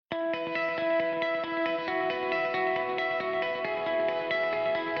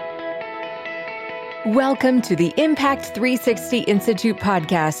Welcome to the Impact 360 Institute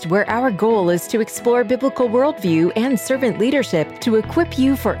podcast, where our goal is to explore biblical worldview and servant leadership to equip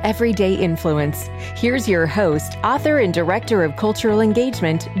you for everyday influence. Here's your host, author and director of cultural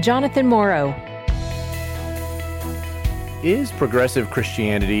engagement, Jonathan Morrow. Is progressive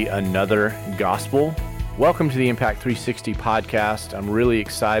Christianity another gospel? Welcome to the Impact 360 podcast. I'm really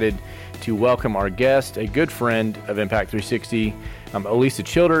excited to welcome our guest, a good friend of Impact 360, Alisa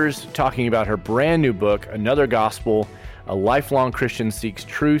Childers, talking about her brand new book, Another Gospel, A Lifelong Christian Seeks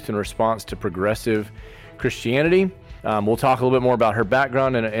Truth in Response to Progressive Christianity. We'll talk a little bit more about her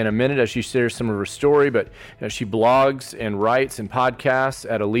background in a minute as she shares some of her story, but she blogs and writes and podcasts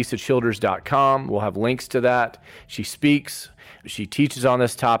at alisachilders.com. We'll have links to that. She speaks, she teaches on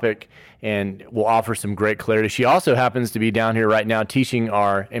this topic, and will offer some great clarity. She also happens to be down here right now teaching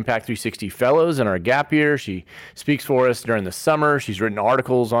our Impact 360 Fellows in our gap year. She speaks for us during the summer. She's written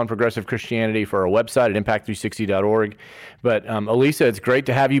articles on progressive Christianity for our website at impact360.org. But Alisa, it's great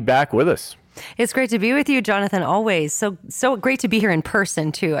to have you back with us. It's great to be with you, Jonathan, always. So great to be here in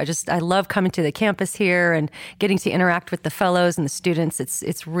person, too. I love coming to the campus here and getting to interact with the fellows and the students.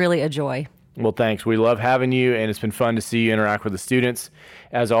 It's really a joy. Well, thanks. We love having you, and it's been fun to see you interact with the students,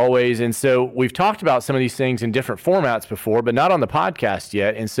 as always. And so we've talked about some of these things in different formats before, but not on the podcast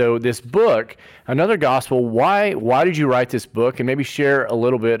yet. And so this book, Another Gospel, why did you write this book? And maybe share a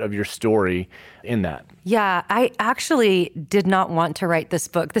little bit of your story in that. Yeah, I actually did not want to write this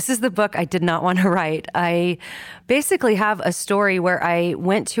book. This is the book I did not want to write. I basically have a story where I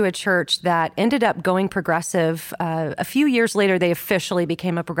went to a church that ended up going progressive. A few years later, they officially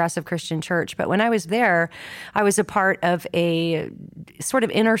became a progressive Christian church. But when I was there, I was a part of a sort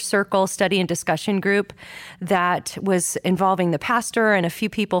of inner circle study and discussion group that was involving the pastor and a few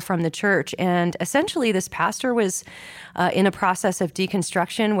people from the church. And essentially, this pastor was in a process of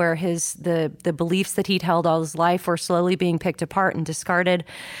deconstruction where the beliefs that he'd held all his life were slowly being picked apart and discarded.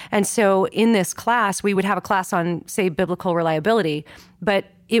 And so in this class, we would have a class on, say, biblical reliability, but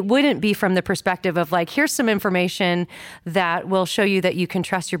it wouldn't be from the perspective of like, here's some information that will show you that you can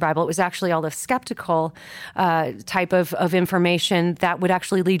trust your Bible. It was actually all the skeptical type of information that would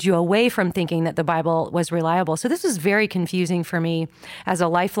actually lead you away from thinking that the Bible was reliable. So this was very confusing for me as a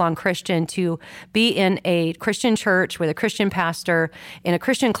lifelong Christian to be in a Christian church with a Christian pastor in a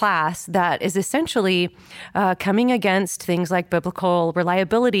Christian class that is essentially coming against things like biblical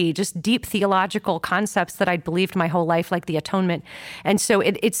reliability, just deep theological concepts that I'd believed my whole life, like the atonement. And so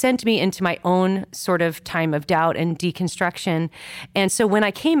it sent me into my own sort of time of doubt and deconstruction. And so when I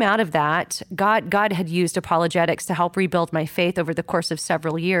came out of that, God had used apologetics to help rebuild my faith over the course of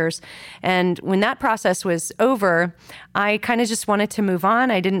several years. And when that process was over, I kind of just wanted to move on.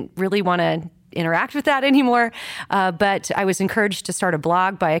 I didn't really want to interact with that anymore. But I was encouraged to start a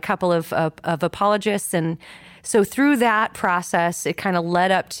blog by a couple of apologists. And so through that process, it kind of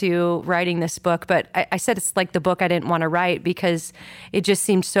led up to writing this book. But I said it's like the book I didn't want to write because it just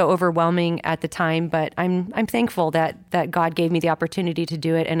seemed so overwhelming at the time. But I'm thankful that God gave me the opportunity to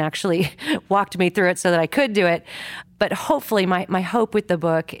do it and actually walked me through it so that I could do it. But hopefully my hope with the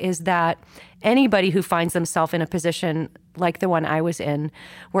book is that anybody who finds themselves in a position like the one I was in,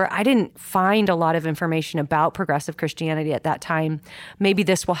 where I didn't find a lot of information about progressive Christianity at that time, maybe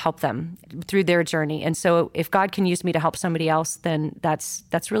this will help them through their journey. And so if God can use me to help somebody else, then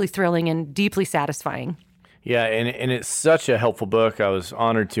that's really thrilling and deeply satisfying. Yeah, and it's such a helpful book. I was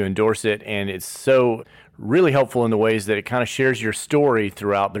honored to endorse it, and it's so really helpful in the ways that it kind of shares your story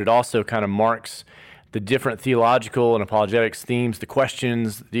throughout, but it also kind of marks the different theological and apologetics themes, the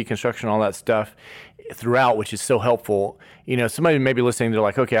questions, deconstruction, all that stuff throughout, which is so helpful. You know, somebody may be listening, they're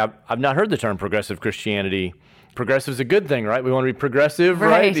like, okay, I've not heard the term progressive Christianity. Progressive is a good thing, right? We want to be progressive,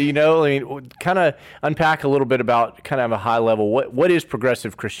 right? You know, I mean, kind of unpack a little bit about kind of a high level. What is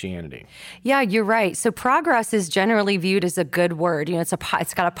progressive Christianity? Yeah, you're right. So progress is generally viewed as a good word. You know,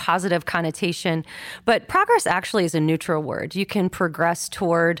 it's got a positive connotation, but progress actually is a neutral word. You can progress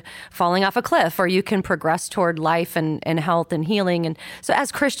toward falling off a cliff, or you can progress toward life and health and healing. And so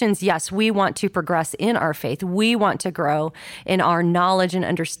as Christians, yes, we want to progress in our faith. We want to grow in our knowledge and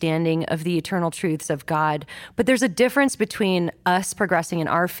understanding of the eternal truths of God. But there's a difference between us progressing in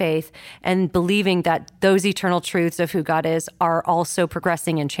our faith and believing that those eternal truths of who God is are also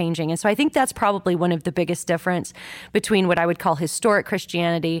progressing and changing. And so I think that's probably one of the biggest difference between what I would call historic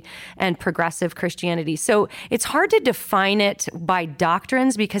Christianity and progressive Christianity. So it's hard to define it by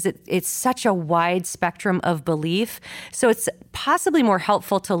doctrines because it's such a wide spectrum of belief. So it's possibly more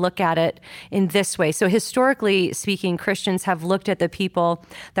helpful to look at it in this way. So historically speaking, Christians have looked at the people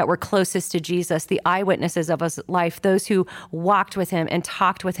that were closest to Jesus, the eyewitnesses of Yeshua's life, those who walked with him and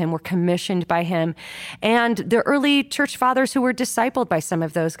talked with him, were commissioned by him, and the early church fathers who were discipled by some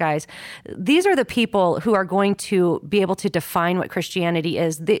of those guys. These are the people who are going to be able to define what Christianity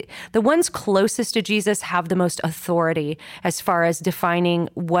is. The ones closest to Jesus have the most authority as far as defining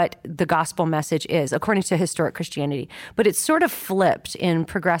what the gospel message is, according to historic Christianity. But it's sort of flipped in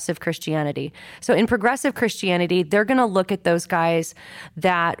progressive Christianity. So in progressive Christianity, they're going to look at those guys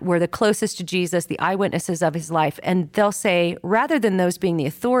that were the closest to Jesus, the eyewitnesses of his life, and they'll say, rather than those being the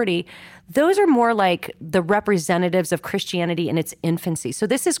authority, those are more like the representatives of Christianity in its infancy. So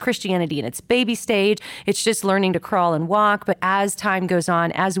this is Christianity in its baby stage. It's just learning to crawl and walk. But as time goes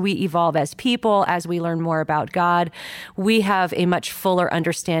on, as we evolve as people, as we learn more about God, we have a much fuller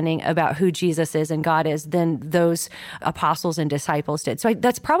understanding about who Jesus is and God is than those apostles and disciples did. So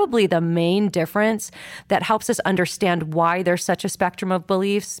that's probably the main difference that helps us understand why there's such a spectrum of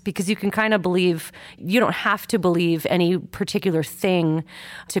beliefs, because you can kind of believe, you don't have to believe any particular thing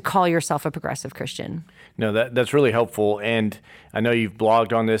to call yourself a progressive Christian. No, that's really helpful. And I know you've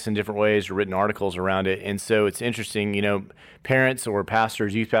blogged on this in different ways or written articles around it. And so it's interesting, parents or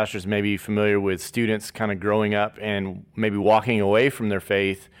pastors, youth pastors may be familiar with students kind of growing up and maybe walking away from their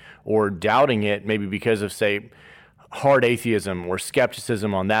faith or doubting it, maybe because of, say, hard atheism or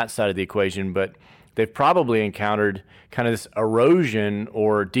skepticism on that side of the equation. But they've probably encountered kind of this erosion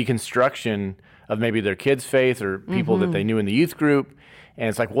or deconstruction of maybe their kids' faith or people that they knew in the youth group. And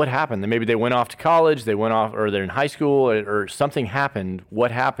it's like, what happened? Maybe they went off to college, or they're in high school, or something happened.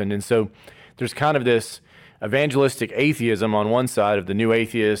 What happened? And so there's kind of this evangelistic atheism on one side of the new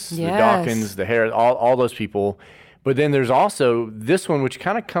atheists, the Dawkins, the Harris, all those people. But then there's also this one, which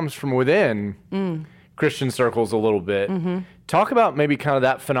kind of comes from within Christian circles a little bit. Talk about maybe kind of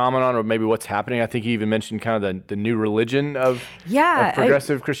that phenomenon, or maybe what's happening. I think you even mentioned kind of the new religion of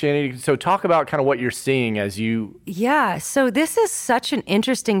progressive Christianity. So talk about kind of what you're seeing as you... Yeah, so this is such an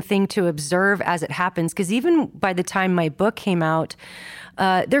interesting thing to observe as it happens, because even by the time my book came out,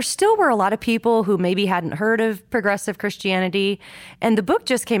 there still were a lot of people who maybe hadn't heard of progressive Christianity. And the book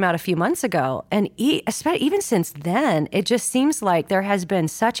just came out a few months ago. And even since then, it just seems like there has been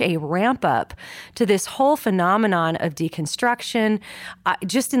such a ramp up to this whole phenomenon of deconstruction.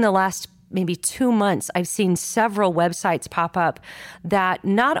 Just in the last maybe 2 months, I've seen several websites pop up that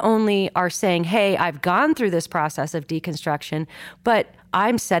not only are saying, hey, I've gone through this process of deconstruction, but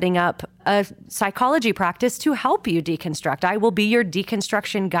I'm setting up a psychology practice to help you deconstruct. I will be your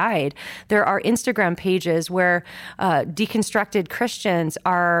deconstruction guide. There are Instagram pages where deconstructed Christians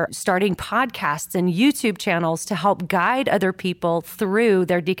are starting podcasts and YouTube channels to help guide other people through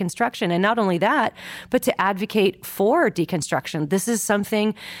their deconstruction. And not only that, but to advocate for deconstruction. This is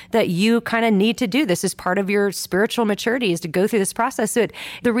something that you kind of need to do. This is part of your spiritual maturity, is to go through this process. So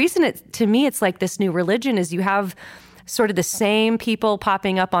the reason to me it's like this new religion is you have sort of the same people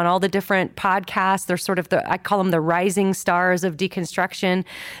popping up on all the different podcasts. They're sort of I call them the rising stars of deconstruction.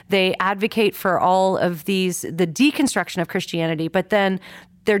 They advocate for all of the deconstruction of Christianity, but then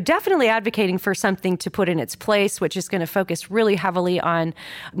they're definitely advocating for something to put in its place, which is going to focus really heavily on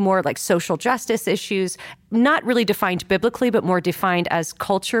more like social justice issues, not really defined biblically, but more defined as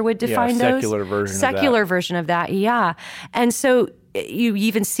culture would define those. Secular version of that, yeah. And so you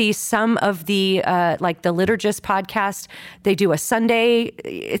even see some of the, like the Liturgist podcast, they do a Sunday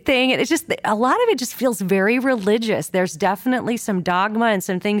thing. And it's just, a lot of it just feels very religious. There's definitely some dogma and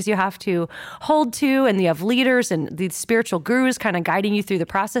some things you have to hold to. And you have leaders and these spiritual gurus kind of guiding you through the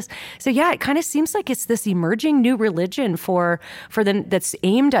process. So yeah, it kind of seems like it's this emerging new religion that's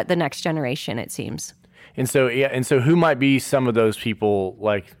aimed at the next generation, it seems. And so who might be some of those people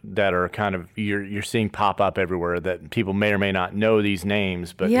like that are kind of you're seeing pop up everywhere that people may or may not know these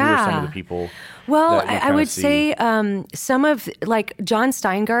names, but who are some of the people? Well, I would say some of, like, John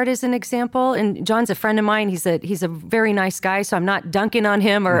Steingart is an example, and John's a friend of mine. He's a very nice guy, so I'm not dunking on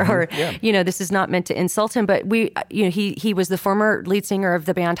him or this is not meant to insult him, but he was the former lead singer of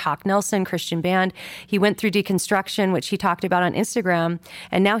the band Hawk Nelson, Christian band. He went through deconstruction, which he talked about on Instagram,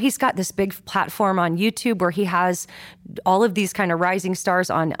 and now he's got this big platform on YouTube where he has all of these kind of rising stars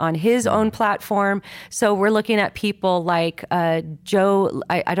on his own platform. So we're looking at people like Joe,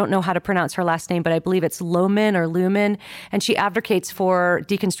 I don't know how to pronounce her last name, but I believe it's Lumen, and she advocates for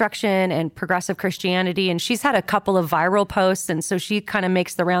deconstruction and progressive Christianity, and she's had a couple of viral posts, and so she kind of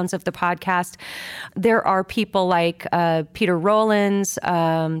makes the rounds of the podcast. There are people like Peter Rollins,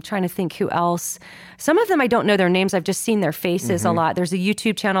 trying to think who else. Some of them I don't know their names, I've just seen their faces a lot. There's a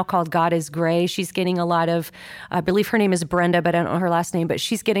YouTube channel called God is Gray. She's getting a lot of, I believe her name is Brenda, but I don't know her last name, but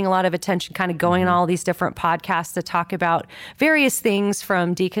she's getting a lot of attention, kind of going on all these different podcasts to talk about various things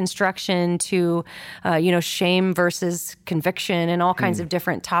from deconstruction to, shame versus conviction and all kinds of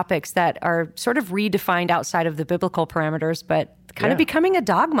different topics that are sort of redefined outside of the biblical parameters, but kind of becoming a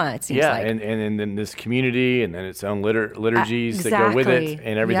dogma, it seems like. And then this community and then its own liturgies that go with it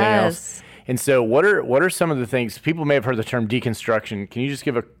and everything else. And so what are some of the things, people may have heard the term deconstruction. Can you just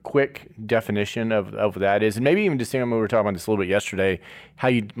give a quick definition of what that is? And maybe even distinguish, we were talking about this a little bit yesterday, how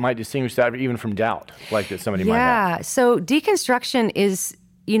you might distinguish that even from doubt, like that somebody might have. Yeah, so deconstruction is,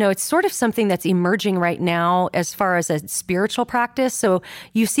 it's sort of something that's emerging right now as far as a spiritual practice. So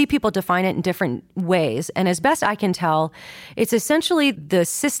you see people define it in different ways. And as best I can tell, it's essentially the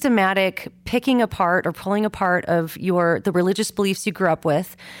systematic picking apart or pulling apart of the religious beliefs you grew up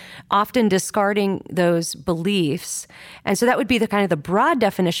with, often discarding those beliefs. And so that would be the kind of the broad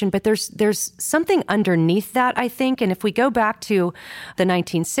definition, but there's something underneath that, I think. And if we go back to the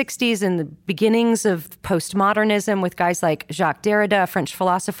 1960s and the beginnings of postmodernism with guys like Jacques Derrida, a French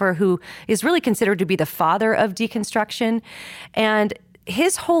philosopher who is really considered to be the father of deconstruction. And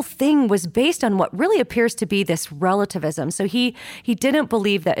his whole thing was based on what really appears to be this relativism. So he didn't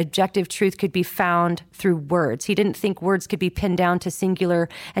believe that objective truth could be found through words. He didn't think words could be pinned down to singular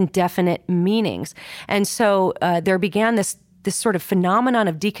and definite meanings. And so there began this sort of phenomenon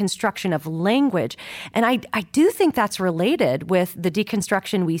of deconstruction of language. And I do think that's related with the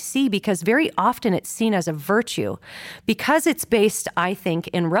deconstruction we see because very often it's seen as a virtue. Because it's based, I think,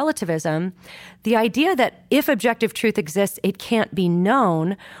 in relativism, the idea that if objective truth exists, it can't be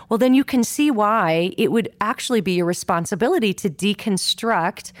known, well, then you can see why it would actually be your responsibility to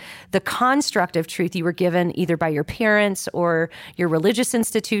deconstruct the construct of truth you were given either by your parents or your religious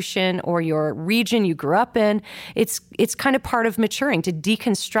institution or your region you grew up in. It's kind of part of maturing to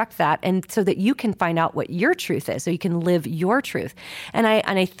deconstruct that and so that you can find out what your truth is, so you can live your truth. And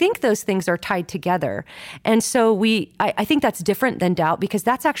I think those things are tied together. And so I think that's different than doubt because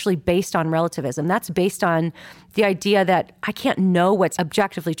that's actually based on relativism. That's based on the idea that I can't know what's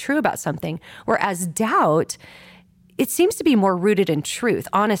objectively true about something. Whereas doubt, it seems to be more rooted in truth,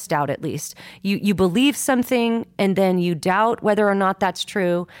 honest doubt at least. You believe something and then you doubt whether or not that's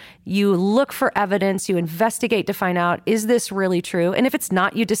true. You look for evidence, you investigate to find out, is this really true? And if it's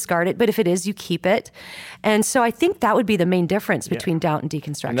not, you discard it. But if it is, you keep it. And so I think that would be the main difference between doubt and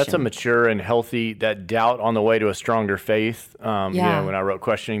deconstruction. And that's a mature and healthy, that doubt on the way to a stronger faith. When I wrote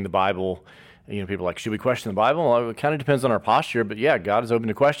Questioning the Bible, people are like, should we question the Bible? Well, it kind of depends on our posture, but yeah, God is open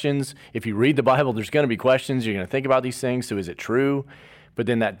to questions. If you read the Bible, there's going to be questions. You're going to think about these things. So is it true? But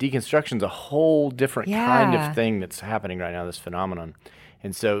then that deconstruction is a whole different kind of thing that's happening right now, this phenomenon.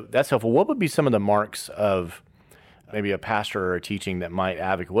 And so that's helpful. What would be some of the marks of maybe a pastor or a teaching that might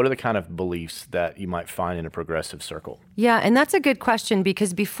advocate? What are the kind of beliefs that you might find in a progressive circle? Yeah, and that's a good question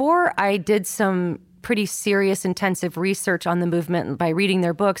because before I did some pretty serious, intensive research on the movement by reading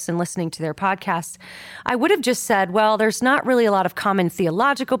their books and listening to their podcasts, I would have just said, well, there's not really a lot of common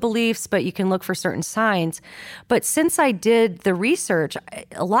theological beliefs, but you can look for certain signs. But since I did the research,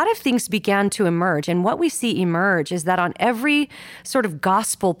 a lot of things began to emerge. And what we see emerge is that on every sort of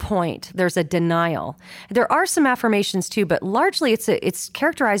gospel point, there's a denial. There are some affirmations too, but largely it's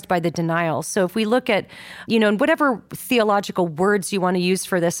characterized by the denial. So if we look at, whatever theological words you want to use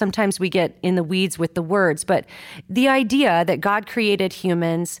for this, sometimes we get in the weeds with the words, but the idea that God created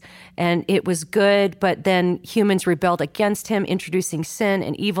humans and it was good, but then humans rebelled against him, introducing sin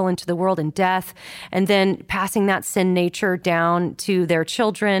and evil into the world and death, and then passing that sin nature down to their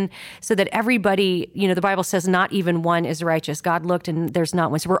children so that everybody, the Bible says not even one is righteous. God looked and there's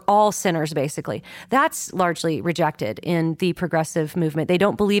not one. So we're all sinners, basically. That's largely rejected in the progressive movement. They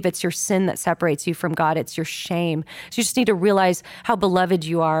don't believe it's your sin that separates you from God. It's your shame. So you just need to realize how beloved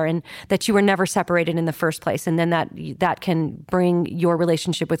you are and that you were never separated in the first place. And then that can bring your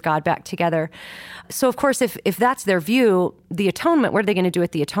relationship with God back together. So of course, if that's their view, the atonement, what are they going to do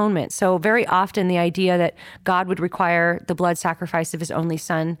with the atonement? So very often the idea that God would require the blood sacrifice of his only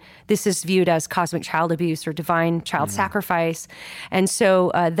son, this is viewed as cosmic child abuse or divine child sacrifice. And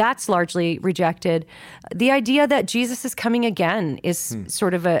so that's largely rejected. The idea that Jesus is coming again is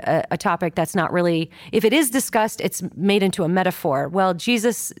sort of a topic that's not really, if it is discussed, it's made into a metaphor. Well,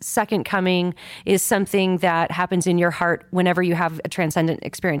 Jesus' second coming is something that happens in your heart whenever you have a transcendent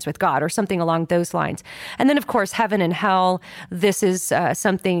experience with God or something along those lines. And then, of course, heaven and hell, this is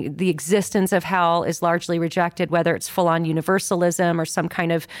something, the existence of hell is largely rejected, whether it's full-on universalism or some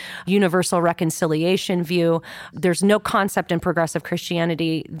kind of universal reconciliation view. There's no concept in progressive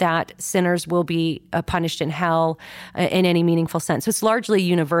Christianity that sinners will be punished in hell in any meaningful sense. So it's largely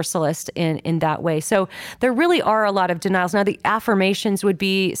universalist in that way. So there really are a lot of denials. Now, the affirmations would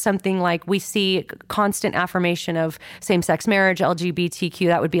be something like we see constant affirmation of same-sex marriage, LGBTQ.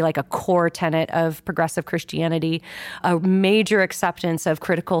 That would be like a core tenet of progressive Christianity. A major acceptance of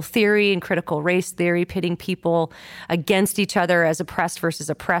critical theory and critical race theory, pitting people against each other as oppressed versus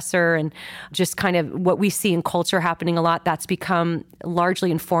oppressor, and just kind of what we see in culture happening a lot. That's become largely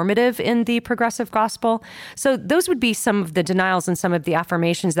informative in the progressive gospel. So those would be some of the denials and some of the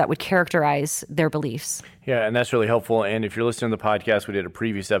affirmations that would characterize their beliefs. Yeah, and that's really helpful. And if you're listening to the podcast, we did a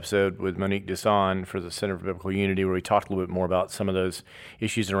previous episode with Monique Desson for the Center for Biblical Unity where we talked a little bit more about some of those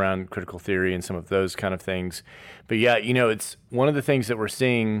issues around critical theory and some of those kind of things. But yeah, it's one of the things that we're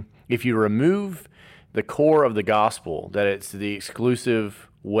seeing, if you remove the core of the gospel, that it's the exclusive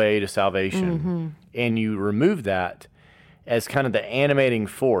way to salvation, and you remove that as kind of the animating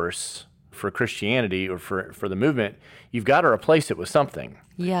force for Christianity or for the movement, you've got to replace it with something.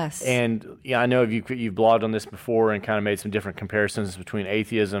 Yes. And I know you've blogged on this before and kind of made some different comparisons between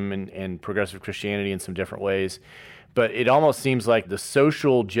atheism and progressive Christianity in some different ways. But it almost seems like the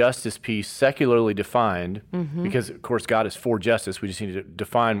social justice piece, secularly defined, because, of course, God is for justice. We just need to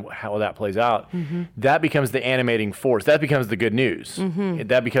define how that plays out. That becomes the animating force. That becomes the good news.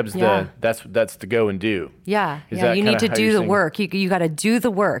 That becomes that's the go and do. Yeah. You need to do the work. You got to do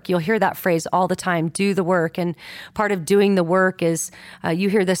the work. You'll hear that phrase all the time, do the work. And part of doing the work is you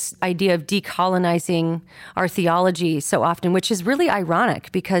hear this idea of decolonizing our theology so often, which is really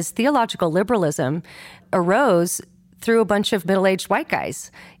ironic because theological liberalism arose through a bunch of middle-aged white guys,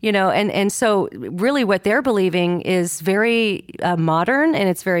 and so really what they're believing is very modern and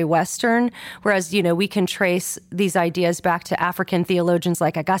it's very Western, whereas, we can trace these ideas back to African theologians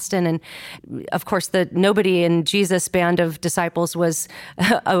like Augustine. And of course, nobody in Jesus' band of disciples was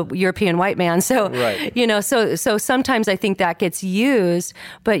a European white man. So, right. So sometimes I think that gets used,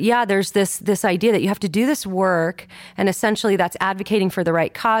 but yeah, there's this idea that you have to do this work, and essentially that's advocating for the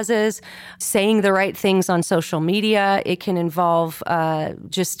right causes, saying the right things on social media. It can involve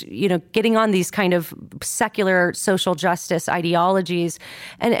getting on these kind of secular social justice ideologies.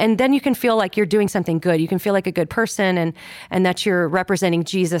 And then you can feel like you're doing something good. You can feel like a good person and that you're representing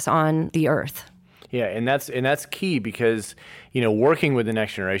Jesus on the earth. Yeah, and that's key because, working with the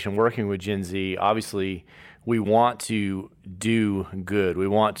next generation, working with Gen Z, obviously we want to do good. We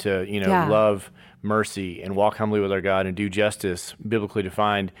want to, love mercy and walk humbly with our God and do justice, biblically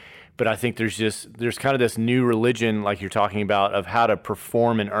defined. But I think there's kind of this new religion, like you're talking about, of how to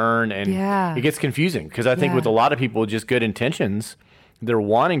perform and earn, and it gets confusing because I think with a lot of people, just good intentions, they're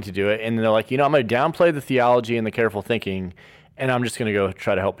wanting to do it, and they're like, I'm going to downplay the theology and the careful thinking, and I'm just going to go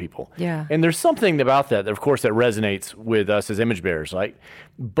try to help people. Yeah. And there's something about that, of course, that resonates with us as image bearers, right?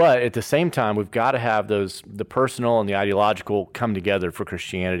 But at the same time, we've got to have the personal and the ideological come together for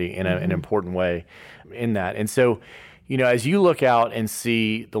Christianity in an important way in that. And so, as you look out and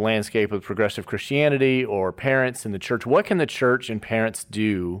see the landscape of progressive Christianity or parents in the church, what can the church and parents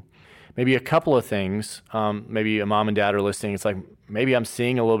do? Maybe a couple of things. Maybe a mom and dad are listening. It's like, maybe I'm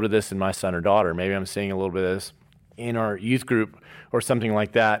seeing a little bit of this in my son or daughter. Maybe I'm seeing a little bit of this in our youth group or something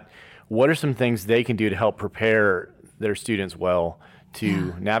like that. What are some things they can do to help prepare their students well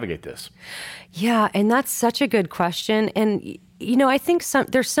to navigate this? Yeah, and that's such a good question. And I think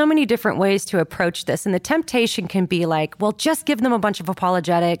there's so many different ways to approach this. And the temptation can be like, well, just give them a bunch of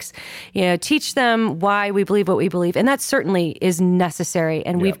apologetics, teach them why we believe what we believe. And that certainly is necessary.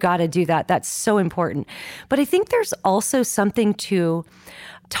 And we've got to do that. That's so important. But I think there's also something to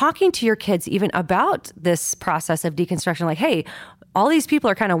talking to your kids even about this process of deconstruction. Like, hey, all these people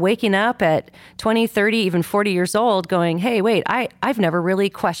are kind of waking up at 20, 30, even 40 years old going, hey, wait, I've never really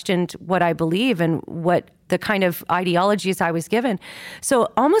questioned what I believe and what the kind of ideologies I was given. So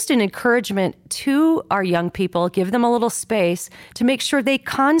almost an encouragement to our young people, give them a little space to make sure they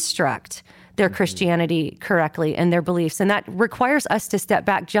construct their Christianity correctly and their beliefs. And that requires us to step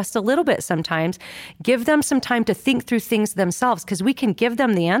back just a little bit sometimes, give them some time to think through things themselves, because we can give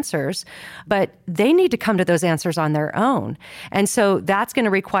them the answers, but they need to come to those answers on their own. And so that's going to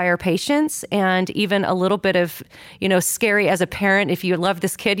require patience and even a little bit of, scary as a parent. If you love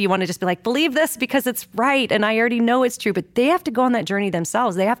this kid, you want to just be like, believe this because it's right. And I already know it's true, but they have to go on that journey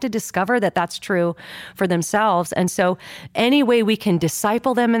themselves. They have to discover that that's true for themselves. And so any way we can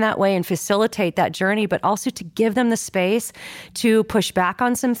disciple them in that way and facilitate facilitate that journey, but also to give them the space to push back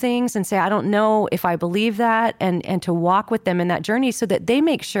on some things and say, I don't know if I believe that, and to walk with them in that journey so that they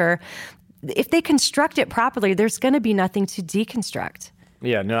make sure if they construct it properly, there's going to be nothing to deconstruct.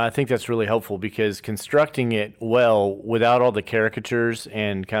 Yeah, no, I think that's really helpful because constructing it well without all the caricatures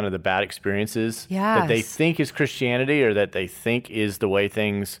and kind of the bad experiences that they think is Christianity or that they think is the way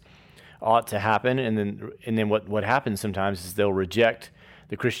things ought to happen. And then what happens sometimes is they'll reject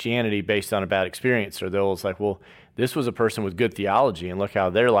the Christianity based on a bad experience, or they'll it's like, well, this was a person with good theology and look how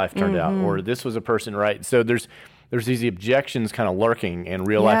their life turned out, or this was a person, right? So there's these objections kind of lurking in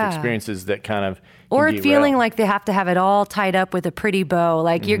real life experiences that kind of or feeling like they have to have it all tied up with a pretty bow.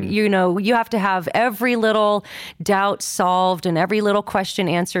 Like you have to have every little doubt solved and every little question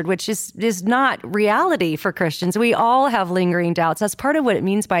answered, which is not reality for Christians. We all have lingering doubts. That's part of what it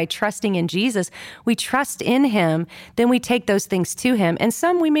means by trusting in Jesus. We trust in him, then we take those things to him. And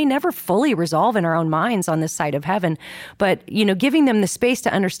some we may never fully resolve in our own minds on this side of heaven, but giving them the space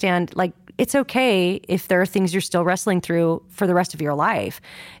to understand, like, it's okay if there are things you're still wrestling through for the rest of your life.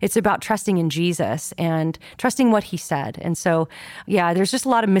 It's about trusting in Jesus and trusting what he said. And so, there's just a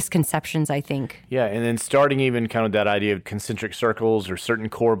lot of misconceptions, I think. Yeah, and then starting even kind of that idea of concentric circles or certain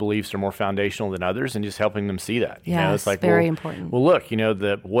core beliefs are more foundational than others and just helping them see that. It's like, very important. Well, look,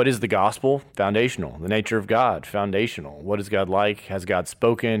 what is the gospel? Foundational. The nature of God? Foundational. What is God like? Has God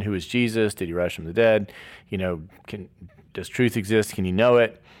spoken? Who is Jesus? Did he rise from the dead? Does truth exist? Can you know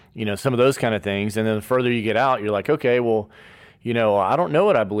it? Some of those kind of things. And then the further you get out, you're like, okay, well, I don't know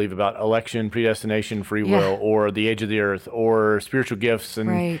what I believe about election, predestination, free will, or the age of the earth, or spiritual gifts. And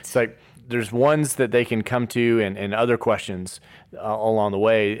it's like there's ones that they can come to and other questions along the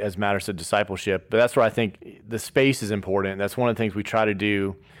way as matters of discipleship. But that's where I think the space is important. That's one of the things we try to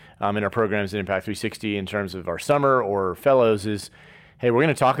do in our programs at Impact 360 in terms of our summer or fellows is, hey, we're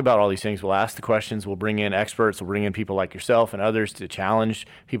going to talk about all these things. We'll ask the questions. We'll bring in experts. We'll bring in people like yourself and others to challenge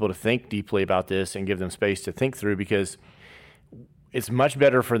people to think deeply about this and give them space to think through, because it's much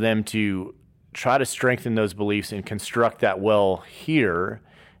better for them to try to strengthen those beliefs and construct that well here,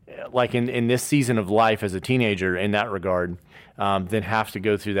 like in this season of life as a teenager in that regard, than have to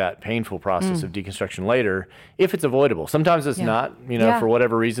go through that painful process of deconstruction later, if it's avoidable. Sometimes it's not, for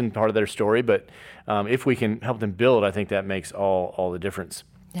whatever reason, part of their story. But if we can help them build, I think that makes all the difference.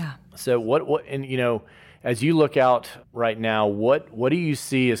 Yeah. So what and as you look out right now, what do you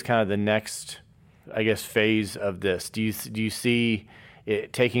see as kind of the next, I guess, phase of this? Do you see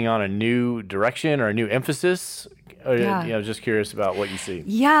it taking on a new direction or a new emphasis? Or, just curious about what you see.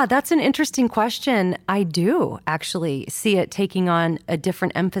 Yeah, that's an interesting question. I do actually see it taking on a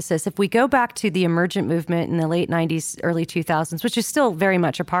different emphasis. If we go back to the emergent movement in the late 90s, early 2000s, which is still very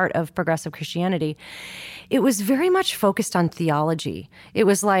much a part of progressive Christianity, it was very much focused on theology. It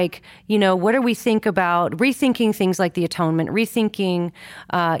was like, what do we think about rethinking things like the atonement, rethinking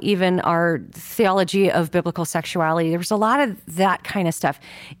even our theology of biblical sexuality. There was a lot of that kind of stuff.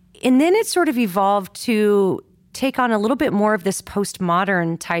 And then it sort of evolved to take on a little bit more of this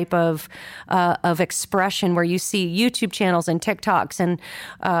postmodern type of expression, where you see YouTube channels and TikToks and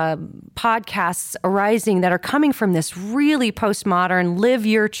podcasts arising that are coming from this really postmodern, live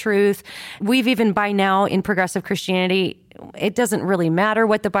your truth. We've even by now in progressive Christianity, it doesn't really matter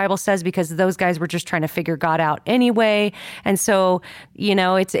what the Bible says because those guys were just trying to figure God out anyway. And so,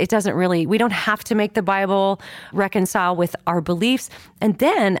 it doesn't really, we don't have to make the Bible reconcile with our beliefs. And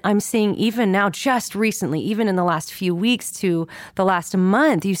then I'm seeing even now, just recently, even in the last few weeks to the last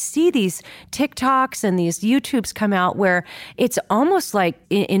month, you see these TikToks and these YouTubes come out where it's almost like,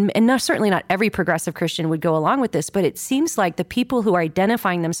 certainly not every progressive Christian would go along with this, but it seems like the people who are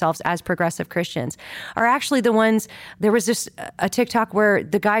identifying themselves as progressive Christians are actually the ones. There was just a TikTok where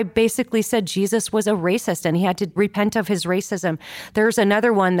the guy basically said Jesus was a racist and he had to repent of his racism. There's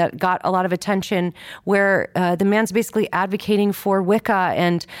another one that got a lot of attention where the man's basically advocating for Wicca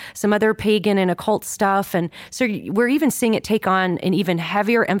and some other pagan and occult stuff. And so we're even seeing it take on an even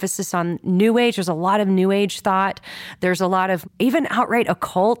heavier emphasis on New Age. There's a lot of New Age thought. There's a lot of even outright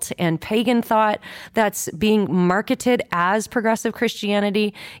occult and pagan thought that's being marketed as progressive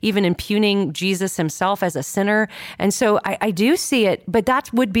Christianity, even impugning Jesus himself as a sinner. And so I do see it, but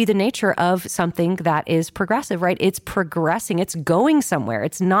that would be the nature of something that is progressive, right? It's progressing. It's going somewhere.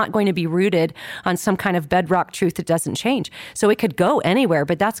 It's not going to be rooted on some kind of bedrock truth that doesn't change. So it could go anywhere,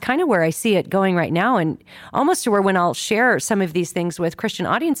 but that's kind of where I see it going right now. And almost to where when I'll share some of these things with Christian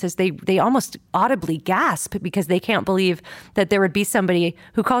audiences, they almost audibly gasp because they can't believe that there would be somebody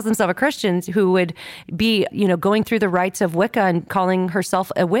who calls themselves a Christian who would be, going through the rites of Wicca and calling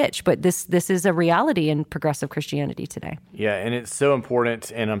herself a witch. But this is a reality in progressive Christianity today. today. Yeah, and it's so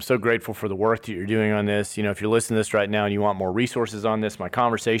important, and I'm so grateful for the work that you're doing on this. You know, if you're listening to this right now and you want more resources on this, my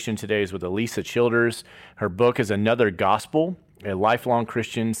conversation today is with Alisa Childers. Her book is Another Gospel: A Lifelong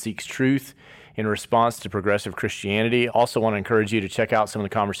Christian Seeks Truth in Response to Progressive Christianity. Also want to encourage you to check out some of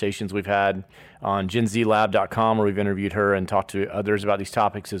the conversations we've had on genzlab.com, where we've interviewed her and talked to others about these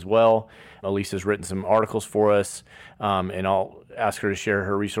topics as well. Alisa's written some articles for us, and I'll ask her to share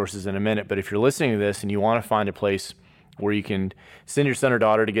her resources in a minute. But if you're listening to this and you want to find a place where you can send your son or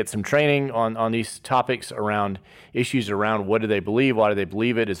daughter to get some training on these topics around issues around what do they believe, why do they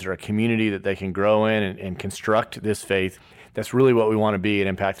believe it, is there a community that they can grow in and construct this faith, that's really what we want to be at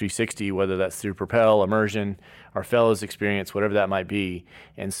Impact 360, whether that's through Propel, Immersion, our Fellows experience, whatever that might be.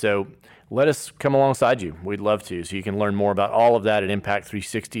 And so let us come alongside you. We'd love to. So you can learn more about all of that at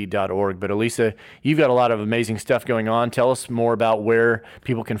impact360.org. But Alisa, you've got a lot of amazing stuff going on. Tell us more about where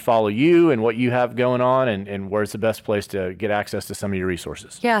people can follow you and what you have going on, and where's the best place to get access to some of your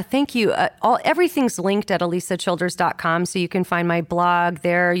resources. Yeah, thank you. Everything's linked at alisachilders.com, so you can find my blog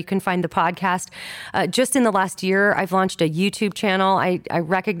there. You can find the podcast. Just in the last year, I've launched a YouTube channel. I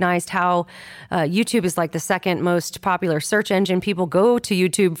recognized how YouTube is like the second most popular search engine. People go to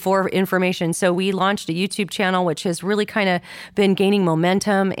YouTube for information. So we launched a YouTube channel, which has really kind of been gaining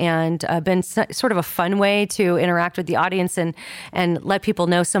momentum and been sort of a fun way to interact with the audience and let people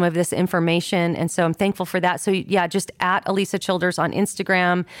know some of this information. And so I'm thankful for that. So yeah, just at Alisa Childers on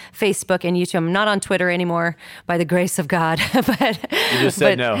Instagram, Facebook, and YouTube. I'm not on Twitter anymore, by the grace of God. But you just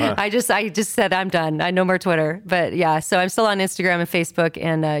said no, huh? I just said I'm done. No more Twitter. But yeah, so I'm still on Instagram and Facebook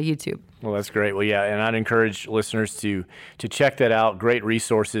and YouTube. Well, that's great. Well, yeah, and I'd encourage listeners to check that out. Great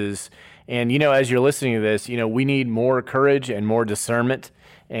resources. And, you know, as you're listening to this, you know, we need more courage and more discernment.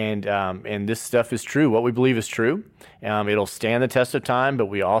 And this stuff is true. What we believe is true. It'll stand the test of time, but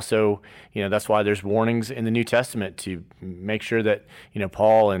we also, you know, that's why there's warnings in the New Testament to make sure that, you know,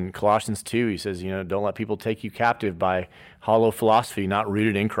 Paul in Colossians 2, he says, you know, don't let people take you captive by hollow philosophy, not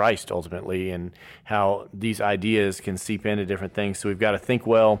rooted in Christ ultimately, and how these ideas can seep into different things. So we've got to think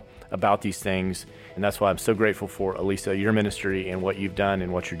well about these things. And that's why I'm so grateful for, Alisa, your ministry and what you've done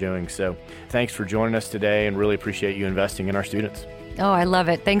and what you're doing. So thanks for joining us today, and really appreciate you investing in our students. Oh, I love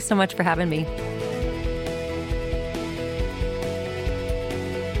it. Thanks so much for having me.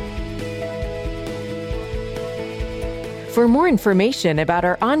 For more information about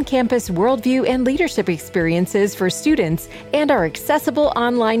our on-campus worldview and leadership experiences for students and our accessible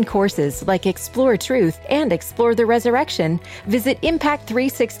online courses like Explore Truth and Explore the Resurrection, visit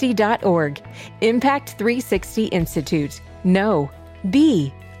impact360.org. Impact 360 Institute. Know,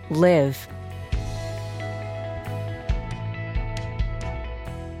 be, live.